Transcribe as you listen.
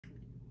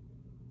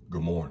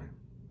Good morning,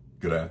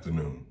 good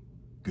afternoon,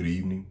 good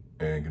evening,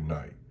 and good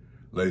night.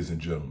 Ladies and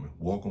gentlemen,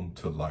 welcome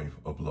to Life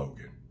of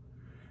Logan.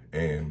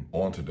 And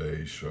on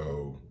today's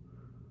show,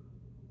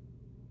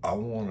 I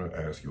want to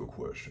ask you a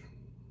question.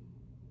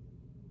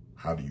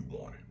 How do you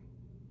want it?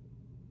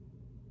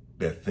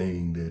 That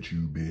thing that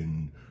you've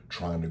been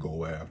trying to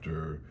go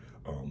after,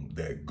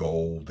 that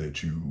goal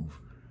that you've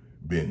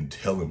been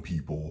telling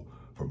people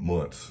for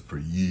months, for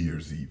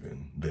years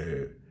even,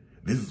 that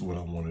this is what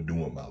I want to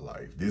do in my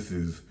life. This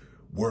is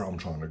where I'm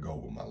trying to go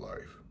with my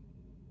life.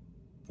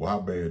 Well, how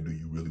bad do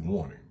you really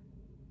want it?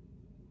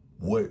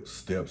 What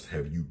steps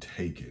have you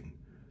taken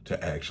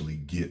to actually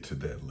get to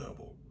that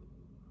level?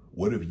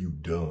 What have you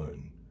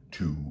done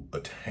to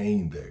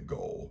attain that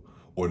goal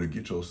or to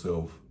get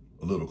yourself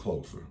a little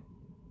closer?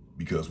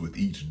 Because with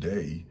each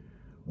day,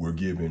 we're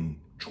given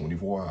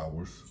 24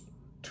 hours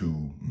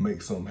to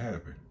make something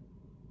happen,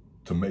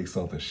 to make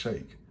something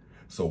shake.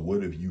 So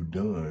what have you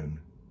done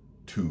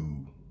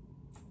to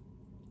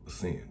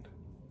ascend?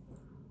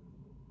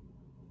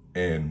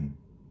 And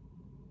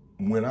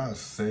when I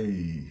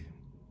say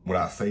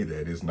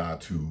that, it's not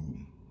to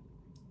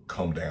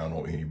come down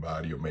on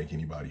anybody or make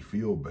anybody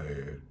feel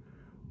bad,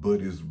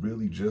 but it's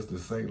really just to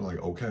say, like,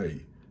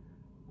 okay,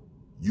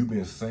 you've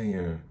been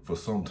saying for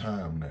some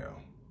time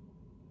now,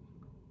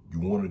 you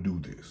want to do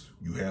this.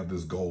 You have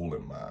this goal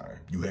in mind.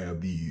 You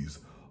have these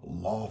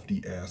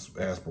lofty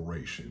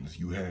aspirations.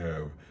 You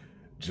have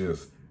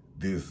just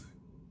this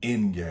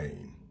end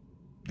game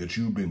that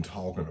you've been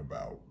talking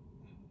about.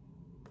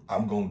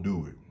 I'm going to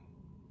do it.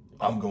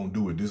 I'm going to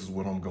do it. This is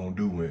what I'm going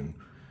to do. And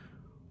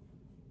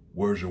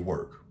where's your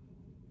work?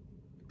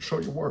 Show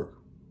your work.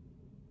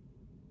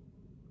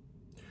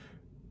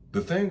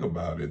 The thing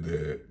about it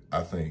that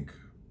I think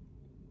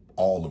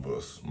all of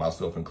us,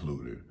 myself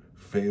included,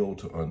 fail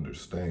to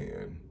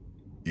understand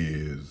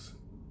is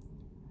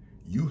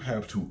you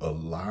have to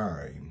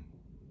align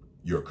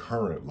your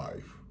current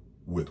life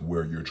with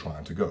where you're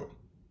trying to go.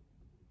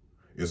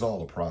 It's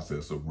all a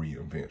process of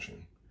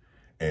reinvention.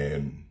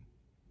 And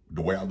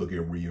the way I look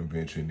at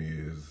reinvention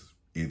is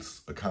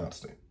it's a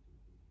constant.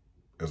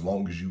 As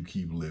long as you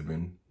keep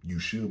living, you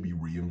should be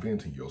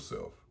reinventing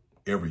yourself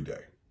every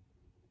day.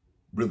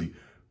 Really,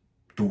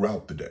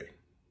 throughout the day,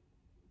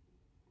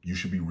 you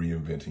should be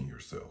reinventing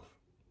yourself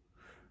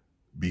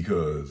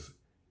because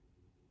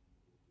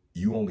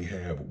you only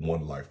have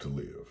one life to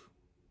live.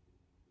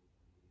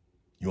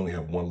 You only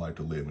have one life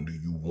to live. And do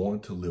you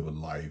want to live a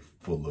life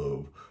full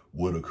of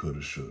woulda,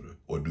 coulda, shoulda?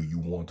 Or do you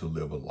want to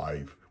live a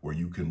life where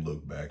you can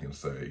look back and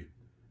say,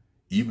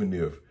 even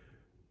if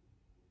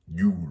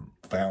you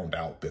found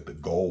out that the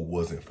goal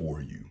wasn't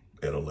for you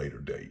at a later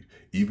date,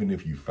 even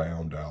if you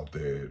found out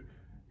that,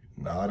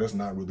 nah, that's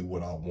not really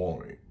what I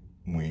wanted,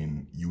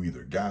 when you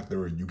either got there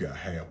or you got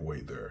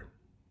halfway there,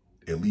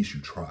 at least you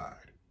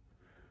tried.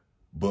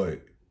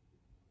 But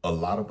a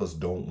lot of us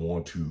don't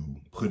want to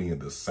put in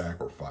the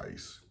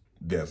sacrifice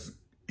that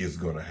is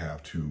going to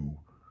have to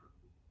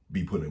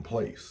be put in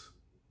place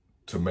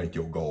to make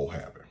your goal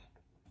happen.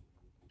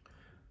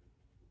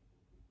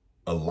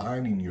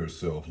 Aligning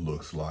yourself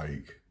looks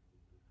like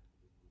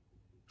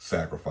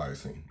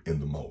sacrificing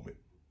in the moment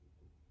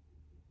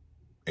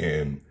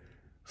and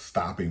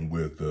stopping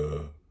with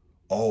the,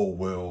 oh,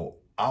 well,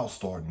 I'll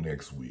start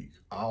next week.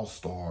 I'll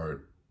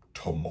start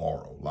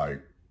tomorrow.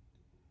 Like,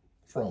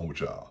 what's wrong with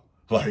y'all?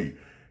 Like,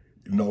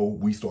 no,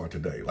 we start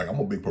today. Like,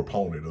 I'm a big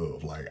proponent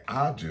of, like,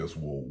 I just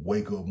will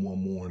wake up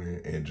one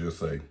morning and just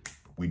say,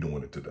 we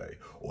doing it today.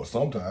 Or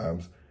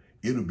sometimes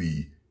it'll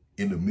be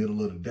in the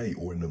middle of the day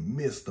or in the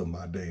midst of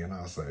my day, and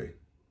I'll say,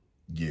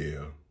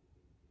 yeah,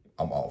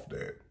 I'm off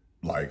that.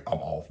 Like, I'm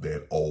off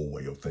that old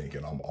way of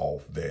thinking. I'm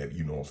off that,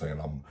 you know what I'm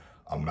saying?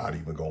 I'm not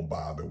even going to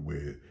bother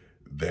with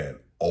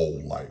that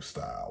old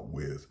lifestyle,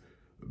 with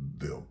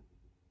the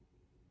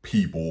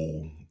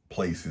people,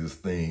 places,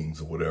 things,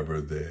 or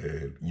whatever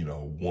that, you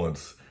know,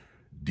 once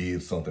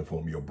did something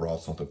for me or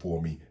brought something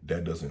for me.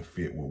 That doesn't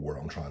fit with where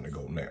I'm trying to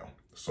go now.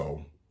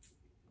 So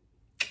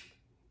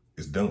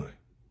it's done.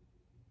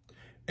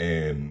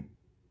 And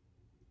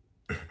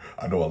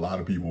I know a lot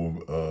of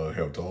people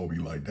have told me,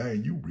 like,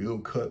 dang, you real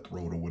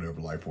cutthroat or whatever.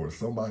 Like, for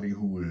somebody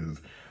who is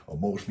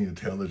emotionally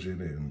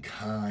intelligent and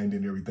kind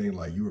and everything,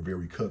 like, you are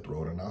very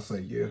cutthroat. And I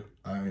say, yeah,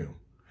 I am.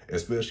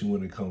 Especially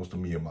when it comes to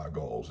me and my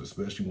goals,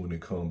 especially when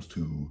it comes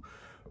to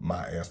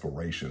my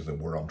aspirations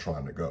and where I'm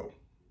trying to go.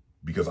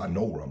 Because I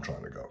know where I'm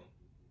trying to go.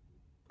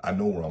 I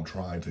know where I'm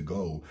trying to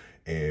go.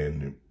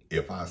 And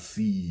if I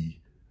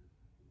see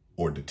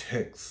or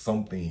detect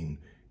something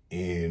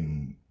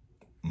in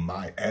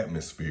my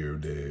atmosphere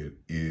that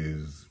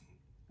is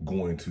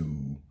going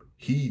to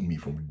heed me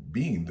from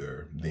being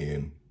there,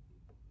 then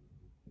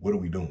what are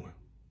we doing?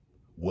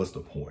 What's the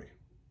point?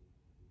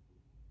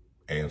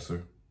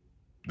 Answer,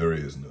 there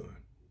is none.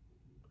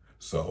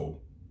 So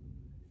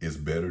it's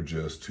better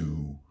just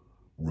to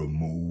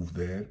remove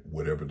that,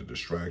 whatever the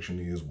distraction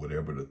is,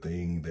 whatever the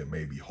thing that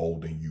may be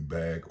holding you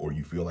back or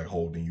you feel like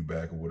holding you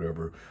back or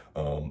whatever,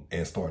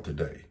 and start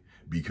today.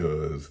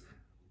 Because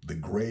the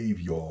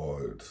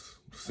graveyards,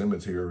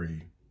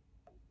 cemetery,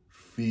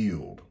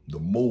 filled, the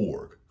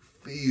morgue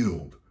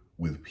filled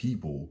with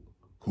people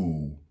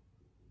who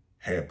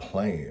had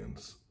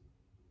plans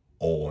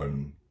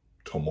on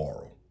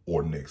tomorrow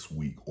or next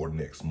week or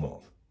next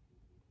month.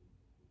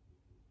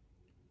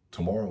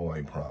 Tomorrow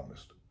ain't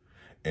promised.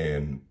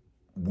 And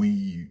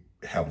we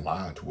have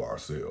lied to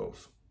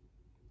ourselves.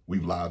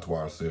 We've lied to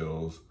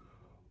ourselves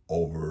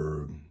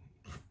over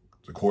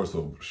the course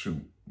of,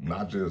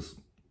 not just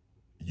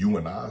you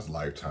and I's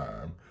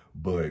lifetime,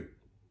 but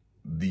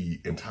the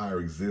entire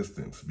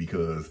existence,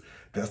 because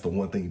that's the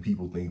one thing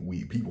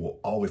people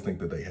always think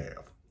that they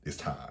have is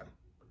time.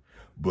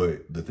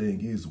 But the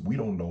thing is, we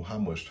don't know how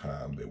much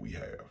time that we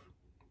have.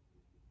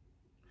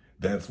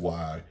 That's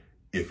why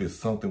if it's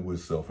something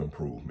with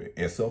self-improvement,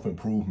 and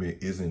self-improvement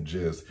isn't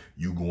just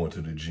you going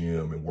to the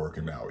gym and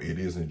working out. It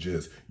isn't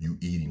just you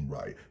eating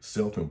right.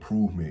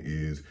 Self-improvement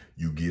is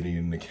you getting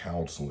into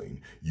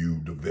counseling, you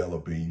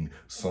developing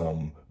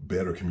some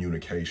better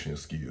communication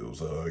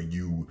skills,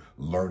 you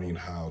learning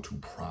how to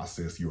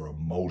process your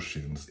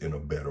emotions in a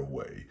better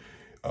way.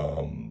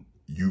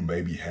 You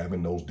may be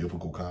having those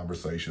difficult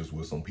conversations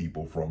with some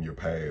people from your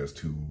past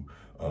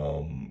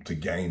to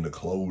gain the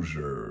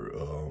closure,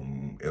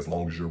 as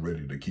long as you're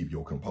ready to keep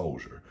your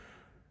composure.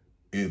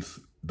 It's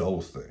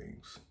those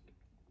things.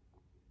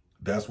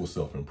 That's what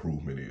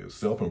self-improvement is.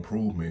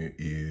 Self-improvement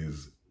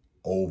is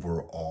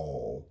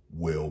overall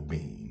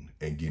well-being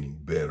and getting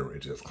better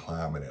and just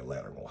climbing that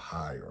ladder, going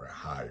higher and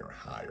higher and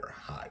higher and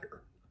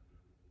higher.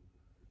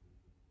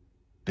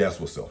 That's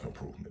what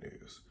self-improvement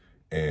is.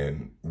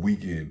 And we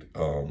get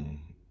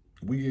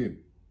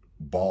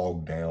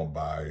bogged down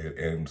by it,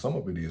 and some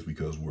of it is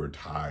because we're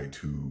tied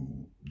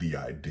to the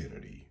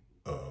identity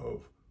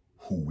of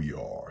who we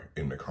are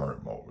in the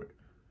current moment.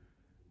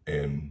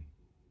 And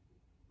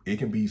it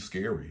can be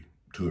scary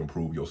to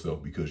improve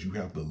yourself because you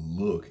have to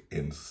look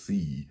and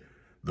see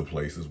the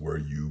places where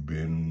you've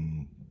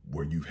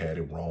had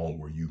it wrong,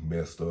 where you've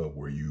messed up,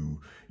 where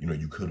you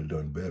could have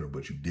done better,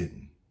 but you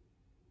didn't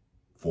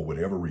for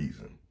whatever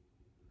reason.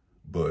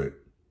 But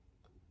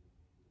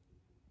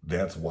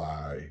that's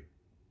why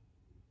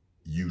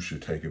you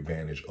should take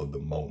advantage of the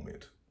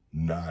moment,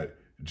 not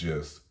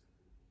just,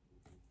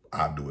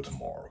 I'll do it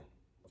tomorrow.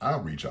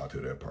 I'll reach out to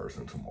that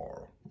person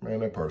tomorrow.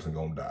 Man, that person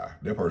gonna die.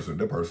 That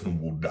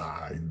person will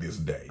die this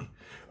day.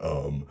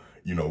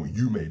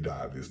 You may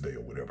die this day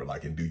or whatever.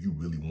 Like, and do you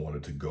really want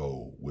it to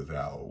go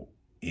without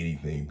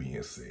anything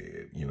being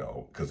said?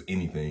 Because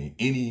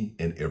any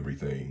and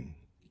everything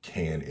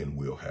can and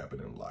will happen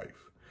in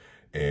life.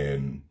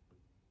 And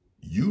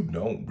you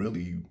don't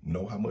really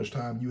know how much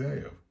time you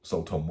have.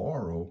 So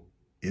tomorrow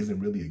isn't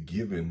really a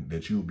given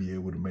that you'll be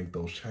able to make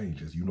those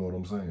changes. You know what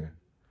I'm saying?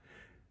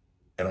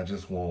 And I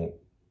just want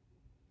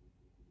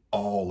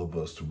all of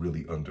us to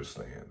really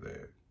understand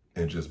that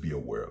and just be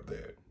aware of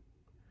that,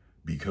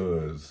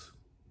 because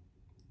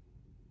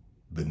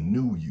the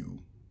new you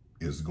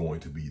is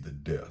going to be the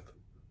death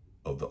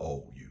of the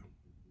old you.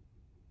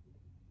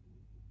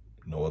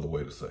 No other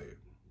way to say it.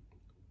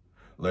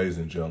 Ladies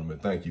and gentlemen,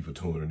 thank you for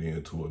tuning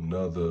in to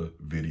another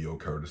video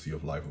courtesy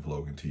of Life of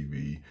Logan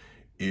TV.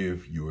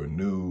 If you're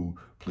new,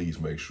 please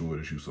make sure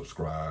that you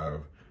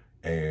subscribe.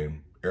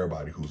 And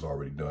everybody who's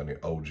already done it,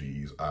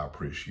 OGs, I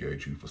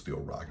appreciate you for still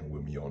rocking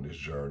with me on this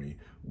journey.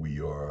 We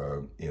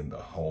are in the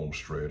home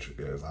stretch,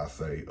 as I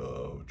say,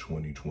 of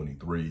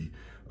 2023,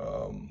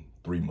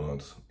 3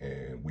 months,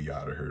 and we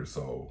out of here.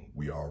 So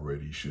we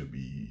already should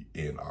be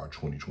in our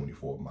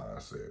 2024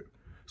 mindset.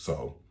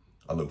 So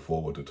I look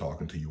forward to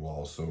talking to you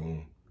all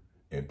soon.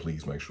 And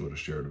please make sure to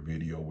share the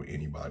video with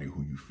anybody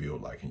who you feel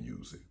like can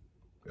use it.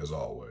 As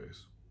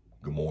always,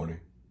 good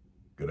morning,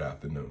 good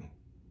afternoon,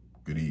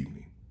 good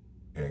evening,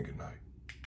 and good night.